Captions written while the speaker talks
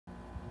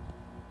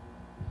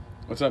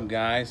What's up,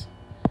 guys?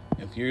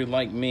 If you're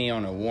like me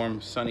on a warm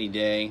sunny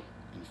day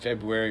in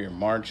February or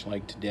March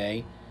like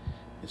today,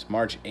 it's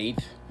March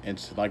 8th.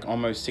 It's like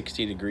almost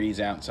 60 degrees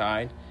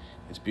outside.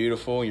 It's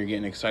beautiful. You're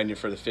getting excited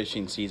for the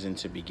fishing season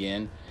to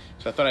begin.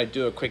 So I thought I'd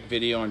do a quick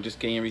video on just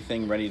getting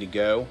everything ready to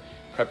go,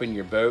 prepping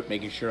your boat,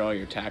 making sure all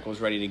your tackle's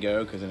ready to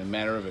go, because in a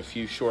matter of a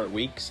few short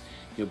weeks,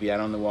 you'll be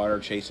out on the water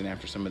chasing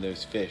after some of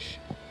those fish.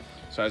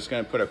 So I was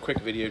going to put a quick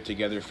video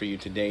together for you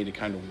today to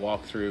kind of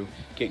walk through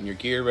getting your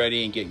gear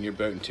ready and getting your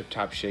boat in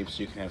tip-top shape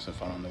so you can have some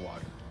fun on the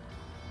water.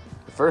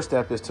 The first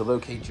step is to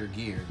locate your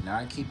gear. Now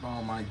I keep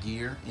all my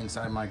gear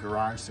inside my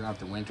garage throughout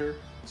the winter,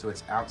 so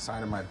it's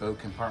outside of my boat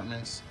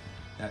compartments.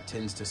 That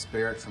tends to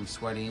spare it from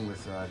sweating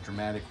with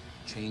dramatic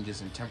changes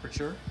in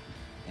temperature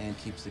and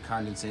keeps the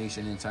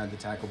condensation inside the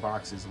tackle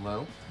boxes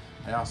low.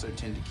 I also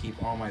tend to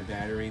keep all my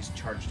batteries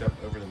charged up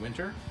over the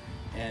winter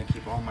and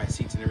keep all my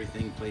seats and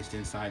everything placed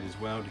inside as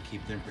well to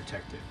keep them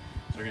protected.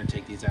 So we're going to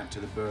take these out to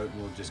the boat and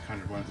we'll just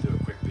kind of run through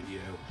a quick video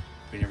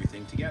putting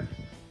everything together.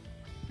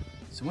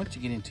 So once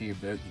you get into your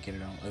boat, you get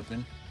it all open.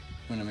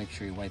 You want to make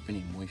sure you wipe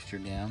any moisture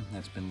down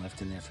that's been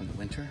left in there from the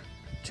winter.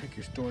 Check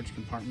your storage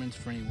compartments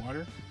for any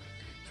water.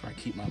 That's where I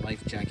keep my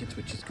life jackets,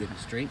 which is good and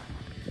straight.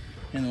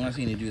 And the last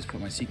thing to do is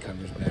put my seat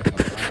covers back up.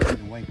 I'm going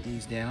to wipe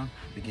these down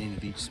at the beginning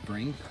of each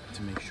spring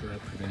to make sure I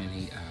prevent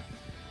any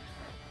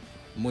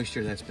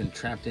moisture that's been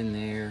trapped in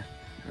there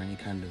or any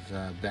kind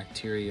of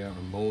bacteria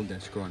or mold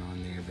that's growing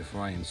on there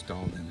before I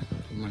install them.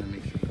 You want to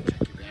make sure you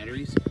check your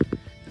batteries,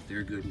 that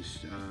they're good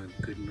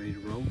and ready to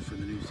roll for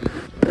the new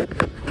season.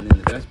 And then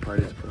the best part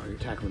is put all your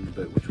tackle in the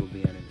boat, which we'll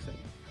be at in a second.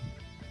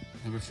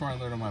 And before I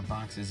load all my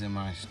boxes in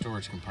my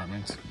storage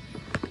compartments,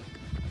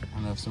 I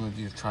don't know if some of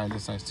you have tried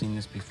this. I've seen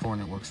this before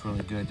and it works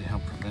really good to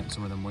help prevent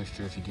some of the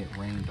moisture if you get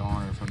rained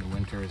on or from the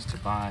winter, is to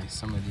buy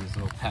some of these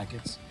little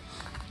packets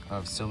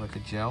of silica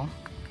gel.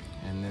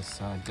 And this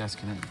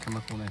desiccating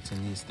chemical that's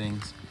in these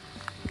things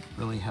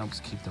really helps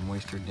keep the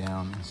moisture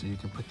down. So you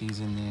can put these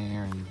in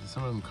there, and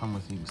some of them come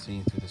with, you can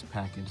see through this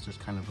package, there's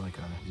kind of like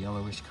a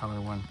yellowish color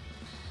one.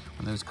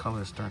 When those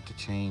colors start to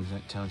change,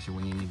 that tells you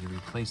when you need to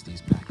replace these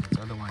packets.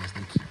 Otherwise,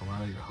 they keep a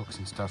lot of your hooks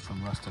and stuff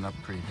from rusting up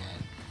pretty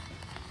bad.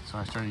 So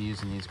I started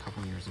using these a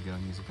couple years ago,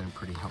 and these have been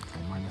pretty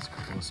helpful. Minus a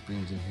couple of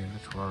spoons in here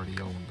that were already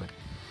old, but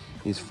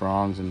these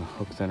frogs and the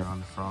hooks that are on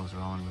the frogs are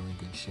all in really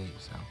good shape.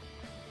 So.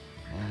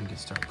 And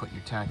start putting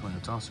your tackle in.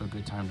 It's also a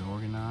good time to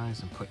organize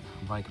and put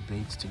like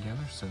baits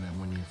together so that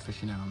when you're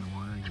fishing out on the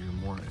water, you're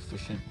more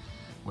efficient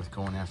with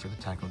going after the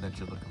tackle that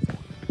you're looking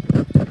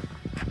for.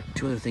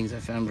 Two other things I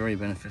found very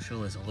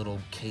beneficial is a little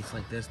case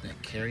like this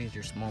that carries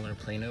your smaller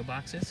Plano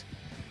boxes,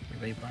 your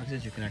bait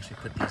boxes. You can actually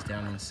put these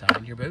down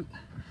inside your boat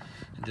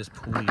and just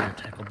pull your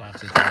tackle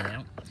boxes right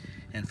out.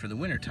 And for the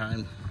winter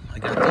time, I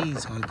got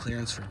these on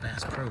clearance for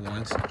Bass Pro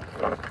ones.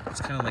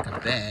 It's kind of like a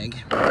bag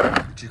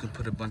that you can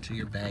put a bunch of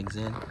your bags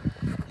in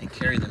and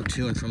carry them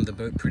to and from the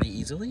boat pretty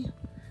easily.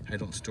 I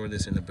don't store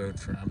this in the boat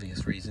for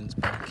obvious reasons,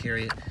 but I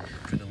carry it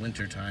for the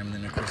winter time. And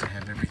then of course I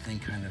have everything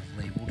kind of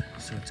labeled,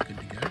 so it's good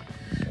to go.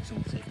 So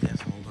we'll take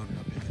this and we'll load it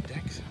up in the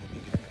decks and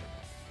we'll be good.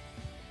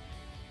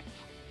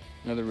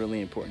 Another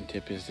really important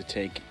tip is to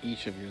take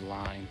each of your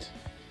lines.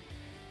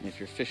 And if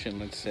you're fishing,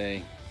 let's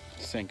say,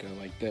 Senko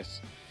like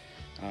this,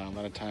 a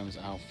lot of times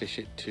I'll fish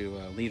it to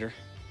a leader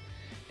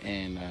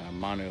and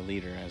mono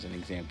leader as an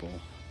example.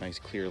 Nice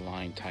clear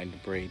line tied to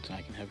braid so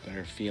I can have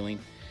better feeling.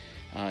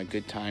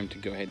 Good time to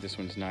go ahead. This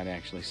one's not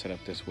actually set up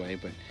this way,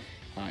 but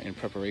in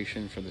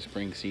preparation for the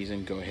spring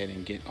season, go ahead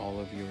and get all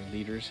of your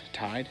leaders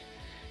tied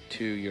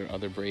to your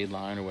other braid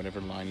line or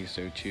whatever line you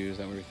so choose.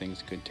 That way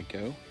everything's good to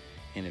go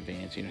in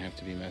advance. You don't have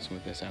to be messing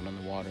with this out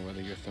on the water,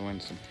 whether you're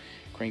throwing some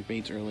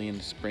crankbaits early in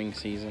the spring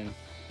season,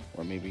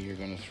 or maybe you're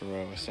going to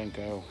throw a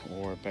Senko,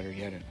 or better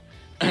yet,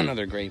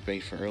 another great bait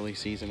for early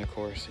season, of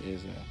course,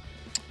 is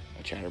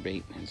a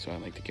chatterbait. And so I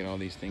like to get all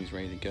these things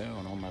ready to go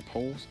on all my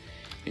poles.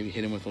 Maybe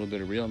hit them with a little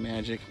bit of Reel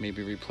Magic,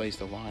 maybe replace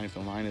the line if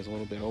the line is a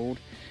little bit old.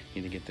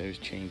 You need to get those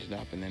changed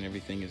up, and then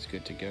everything is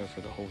good to go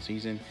for the whole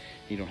season.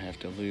 You don't have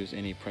to lose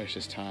any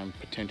precious time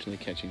potentially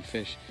catching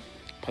fish,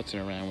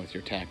 putzing around with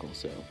your tackle.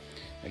 So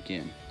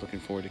again, looking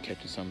forward to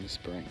catching some this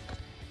spring.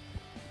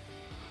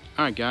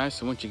 Alright guys,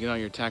 so once you get all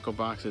your tackle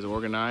boxes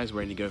organized,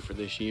 ready to go for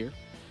this year,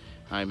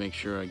 I make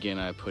sure, again,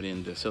 I put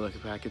in the silica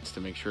packets to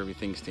make sure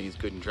everything stays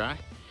good and dry.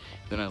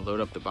 Then I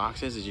load up the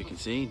boxes, as you can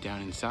see,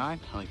 down inside.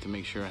 I like to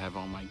make sure I have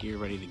all my gear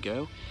ready to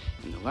go.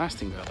 And the last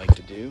thing that I like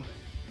to do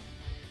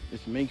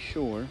is make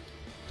sure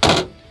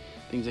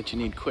things that you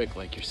need quick,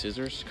 like your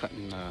scissors,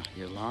 cutting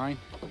your line,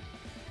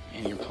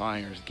 and your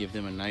pliers, give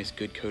them a nice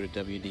good coat of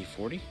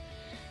WD-40.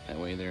 That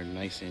way they're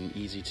nice and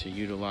easy to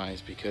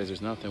utilize, because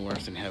there's nothing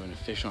worse than having a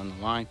fish on the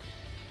line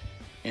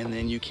and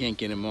then you can't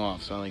get them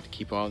off. So I like to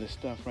keep all this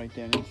stuff right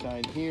down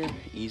inside here,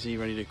 easy,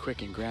 ready to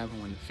quick and grab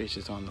them when the fish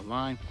is on the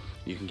line.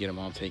 You can get them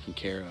all taken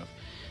care of.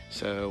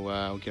 So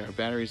we'll get our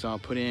batteries all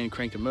put in,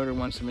 crank the motor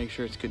once to make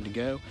sure it's good to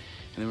go,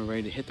 and then we're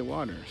ready to hit the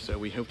water. So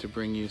we hope to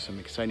bring you some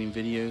exciting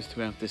videos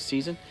throughout this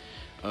season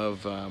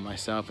of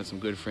myself and some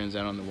good friends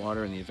out on the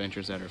water and the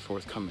adventures that are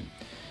forthcoming.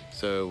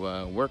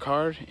 So work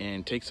hard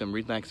and take some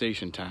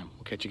relaxation time.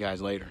 We'll catch you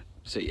guys later.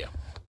 See ya.